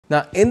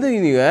Now, in the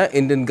new year,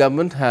 Indian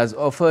government has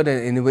offered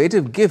an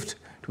innovative gift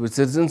to its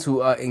citizens who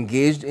are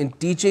engaged in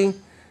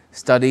teaching,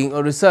 studying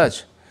or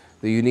research.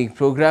 The unique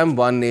program,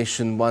 One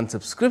Nation, One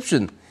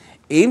Subscription,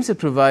 aims at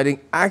providing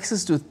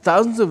access to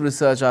thousands of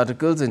research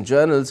articles and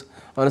journals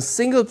on a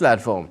single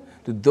platform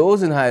to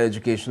those in higher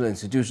educational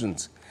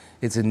institutions.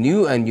 It's a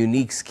new and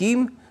unique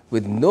scheme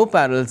with no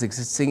parallels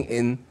existing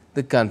in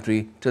the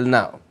country till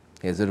now.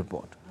 Here's a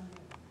report.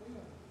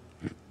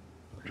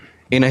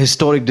 In a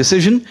historic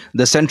decision,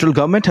 the central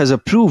government has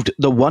approved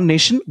the One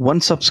Nation,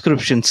 One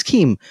Subscription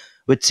scheme,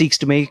 which seeks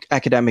to make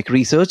academic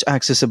research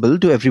accessible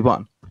to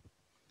everyone.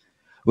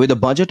 With a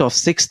budget of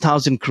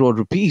 6,000 crore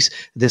rupees,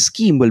 the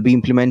scheme will be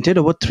implemented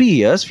over 3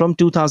 years from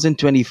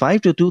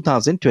 2025 to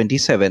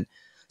 2027.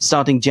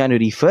 Starting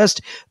January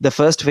 1st, the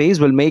first phase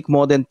will make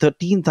more than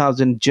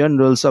 13,000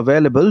 journals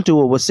available to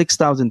over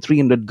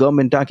 6,300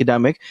 government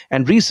academic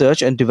and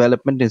research and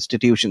development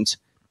institutions.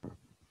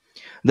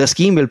 The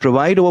scheme will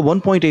provide over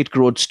 1.8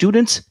 crore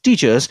students,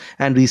 teachers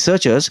and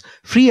researchers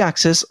free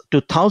access to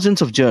thousands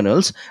of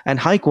journals and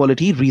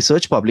high-quality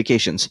research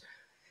publications.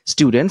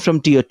 Students from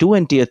Tier 2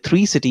 and Tier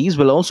 3 cities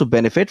will also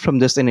benefit from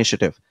this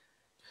initiative.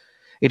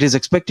 It is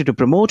expected to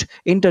promote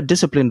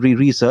interdisciplinary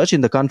research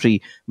in the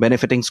country,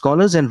 benefiting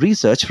scholars and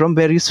research from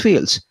various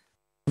fields.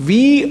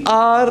 We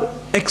are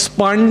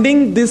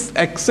expanding this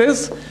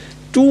access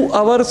to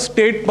our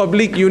state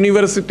public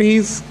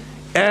universities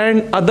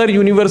and other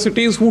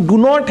universities who do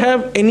not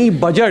have any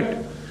budget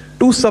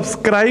to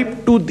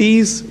subscribe to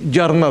these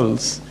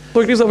journals. So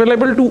it is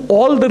available to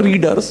all the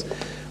readers,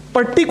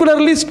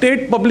 particularly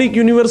state public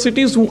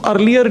universities who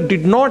earlier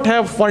did not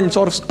have funds,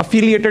 or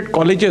affiliated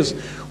colleges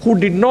who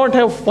did not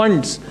have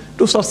funds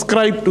to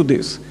subscribe to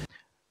this.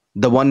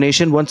 The One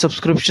Nation, One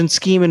Subscription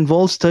scheme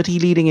involves 30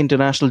 leading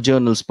international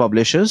journals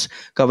publishers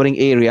covering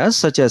areas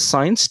such as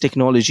science,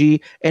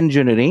 technology,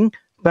 engineering,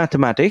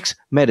 mathematics,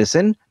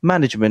 medicine,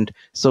 management,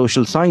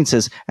 social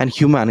sciences, and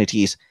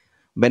humanities.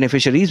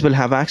 Beneficiaries will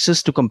have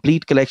access to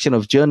complete collection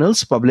of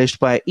journals published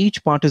by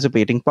each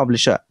participating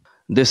publisher.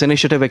 This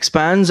initiative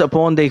expands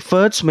upon the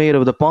efforts made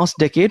over the past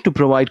decade to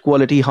provide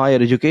quality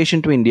higher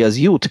education to India's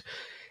youth.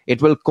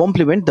 It will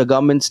complement the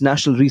government's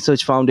National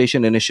Research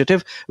Foundation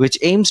initiative, which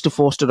aims to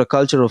foster a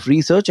culture of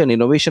research and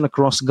innovation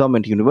across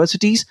government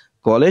universities,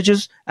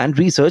 colleges, and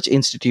research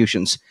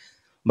institutions.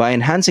 By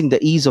enhancing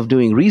the ease of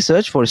doing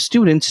research for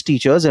students,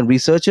 teachers, and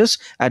researchers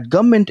at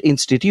government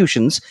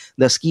institutions,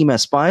 the scheme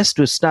aspires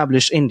to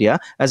establish India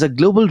as a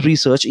global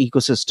research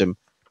ecosystem.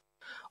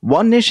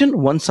 One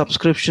Nation, One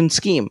Subscription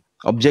scheme.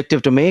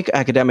 Objective to make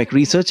academic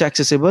research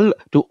accessible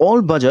to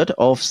all, budget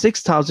of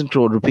 6,000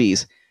 crore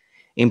rupees.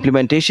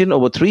 Implementation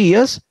over 3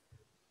 years.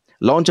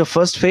 Launch of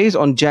first phase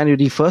on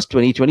January 1st,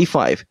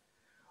 2025.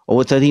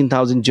 Over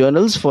 13,000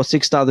 journals for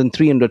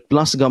 6,300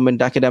 plus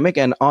government academic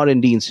and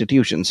R&D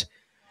institutions.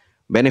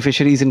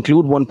 Beneficiaries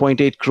include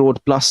 1.8 crore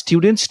plus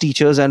students,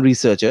 teachers and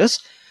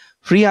researchers.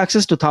 Free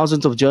access to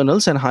thousands of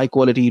journals and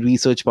high-quality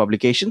research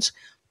publications.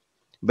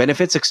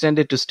 Benefits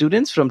extended to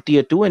students from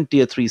Tier 2 and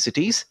Tier 3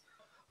 cities.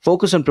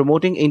 Focus on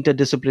promoting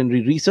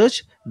interdisciplinary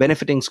research,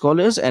 benefiting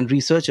scholars and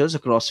researchers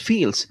across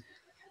fields.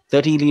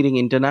 30 leading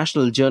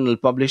international journal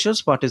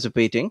publishers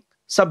participating.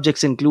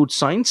 Subjects include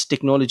science,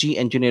 technology,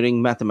 engineering,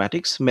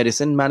 mathematics,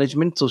 medicine,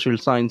 management, social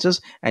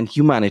sciences, and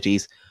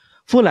humanities.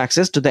 Full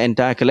access to the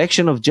entire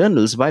collection of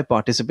journals by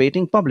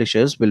participating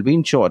publishers will be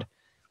ensured.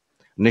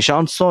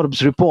 Nishant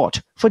Saurabh's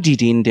report for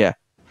GT India.